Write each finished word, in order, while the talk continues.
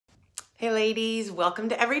Hey ladies, welcome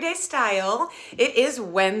to Everyday Style. It is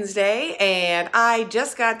Wednesday and I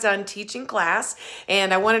just got done teaching class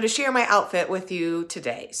and I wanted to share my outfit with you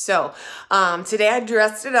today. So today I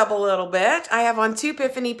dressed it up a little bit. I have on two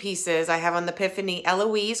Epiphany pieces. I have on the Epiphany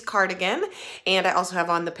Eloise cardigan and I also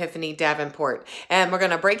have on the Epiphany Davenport. And we're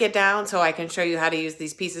gonna break it down so I can show you how to use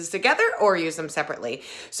these pieces together or use them separately.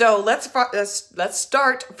 So let's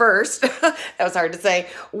start first, that was hard to say,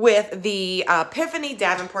 with the Epiphany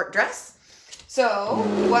Davenport dress. So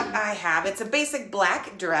what I have, it's a basic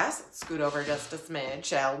black dress. Let's scoot over just a smidge,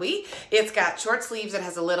 shall we? It's got short sleeves. It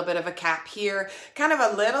has a little bit of a cap here, kind of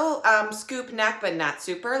a little scoop neck, but not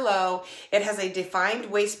super low. It has a defined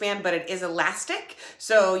waistband, but it is elastic.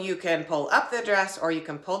 So you can pull up the dress or you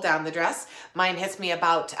can pull down the dress. Mine hits me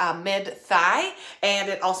about mid-thigh, and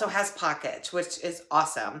it also has pockets, which is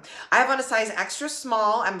awesome. I have on a size extra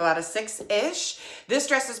small. I'm about a 6-ish. This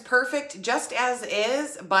dress is perfect just as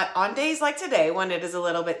is, but on days like today, when it is a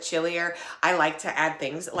little bit chillier, I like to add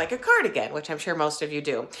things like a cardigan, which I'm sure most of you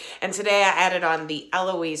do. And today I added on the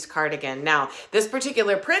Eloise cardigan. Now, this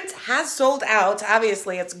particular print has sold out.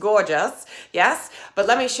 Obviously, it's gorgeous, yes, but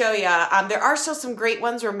let me show you. There are still some great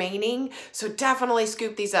ones remaining, so definitely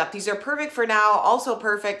scoop these up. These are perfect for now, also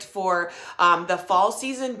perfect for the fall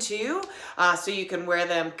season too, so you can wear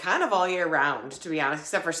them kind of all year round, to be honest,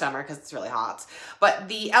 except for summer because it's really hot. But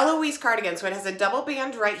the Eloise cardigan, so it has a double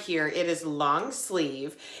band right here. It is long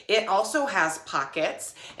sleeve. It also has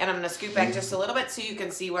pockets, and I'm going to scoot back just a little bit so you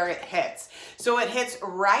can see where it hits. So it hits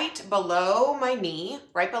right below my knee,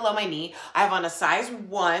 right below my knee. I have on a size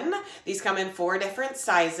 1. These come in 4 different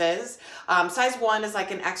sizes. Size 1 is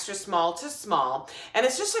like an extra small to small, and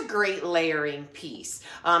it's just a great layering piece.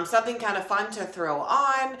 Something kind of fun to throw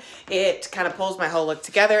on. It kind of pulls my whole look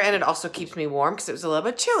together, and it also keeps me warm because it was a little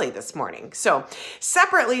bit chilly this morning. So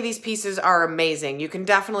separately, these pieces are amazing. You can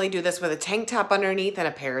definitely do this with a tank top underneath and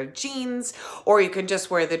a pair of jeans, or you can just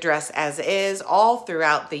wear the dress as is all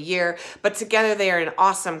throughout the year, but together they are an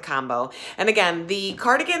awesome combo. And again, the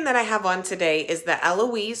cardigan that I have on today is the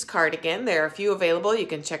Eloise cardigan. There are a few available. You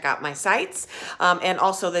can check out my sites, and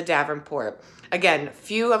also the Davenport. Again,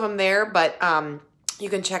 few of them there, but you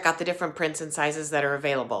can check out the different prints and sizes that are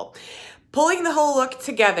available. Pulling the whole look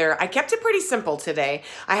together, I kept it pretty simple today.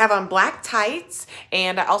 I have on black tights,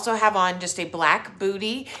 and I also have on just a black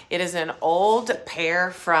bootie. It is an old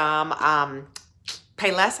pair from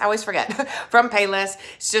Payless, I always forget, from Payless.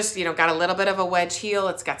 It's just, you know, got a little bit of a wedge heel.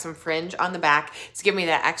 It's got some fringe on the back to give me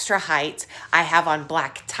that extra height. I have on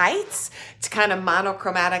black tights to kind of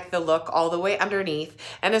monochromatic the look all the way underneath.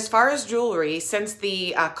 And as far as jewelry, since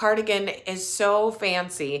the cardigan is so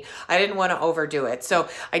fancy, I didn't want to overdo it. So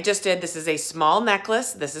I just did, this is a small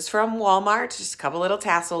necklace. This is from Walmart, just a couple little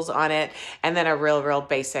tassels on it, and then a real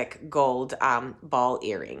basic gold ball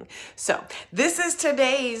earring. So this is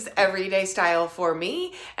today's everyday style for me.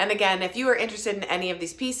 And again, if you are interested in any of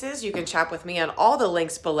these pieces, you can shop with me on all the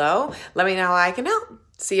links below. Let me know how I can help.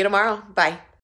 See you tomorrow. Bye.